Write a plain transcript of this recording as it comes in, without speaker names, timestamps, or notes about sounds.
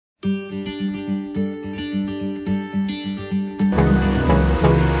Hold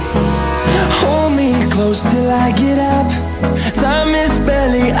me close till I get up. Time is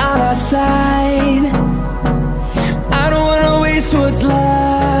barely on our side. I don't wanna waste what's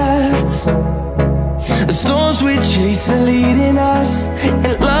left. The storms we chase are leading us,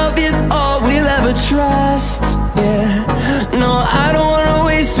 and love is all we'll ever trust. Yeah, no, I don't wanna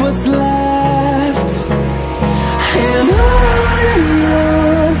waste what's left. And on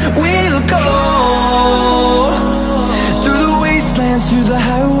we'll go, through the wastelands, through the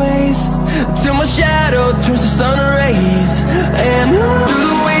highways, till my shadow turns to sun rays. And on through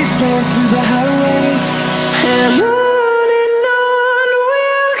the wastelands, through the highways, and on.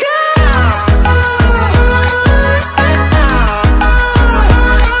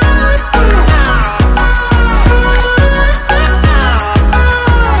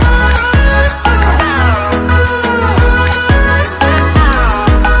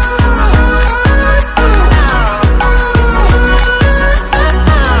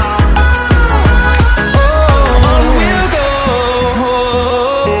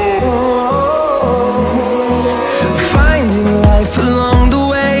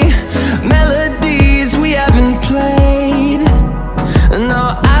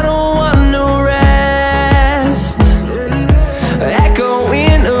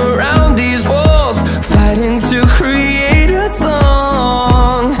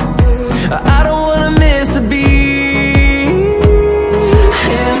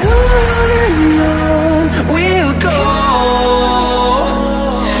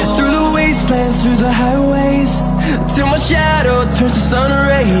 Through the highways, till my shadow turns to sun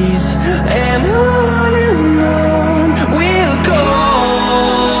rays. And on we'll go,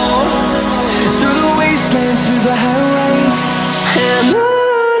 through the wastelands, through the highways, and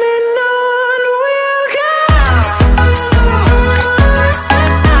on we'll go.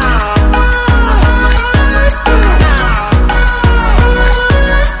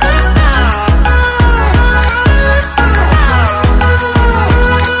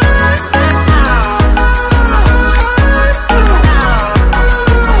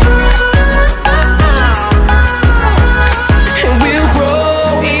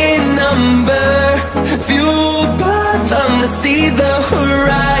 See the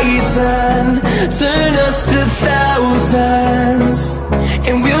horizon, turn us to thousands,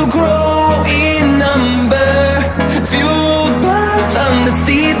 and we'll grow in number, fueled by them. To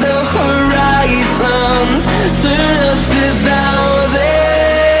see the horizon, turn us to thousands,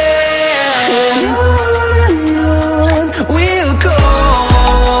 and on we'll go,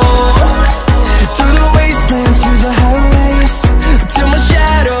 through the wastelands, through the highways, till my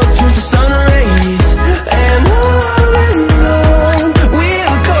shadow turns to sun rays. And on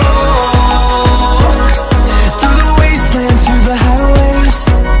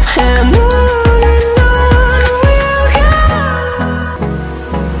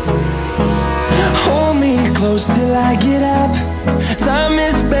close till I get up. Time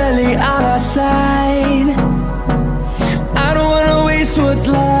is barely on our side. I don't wanna waste what's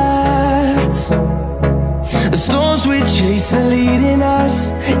left. The storms we chase are leading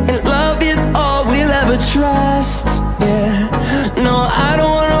us, and love is all we'll ever trust. Yeah, no, I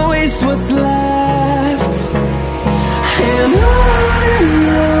don't wanna waste what's left. And on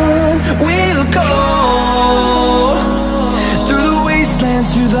we'll go, through the wastelands,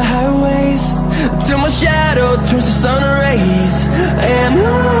 through the highways, till my shadow turns to sun rays. And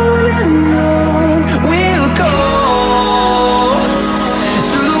on we'll go,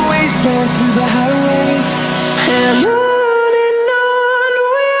 through the wastelands, through the highways, and on.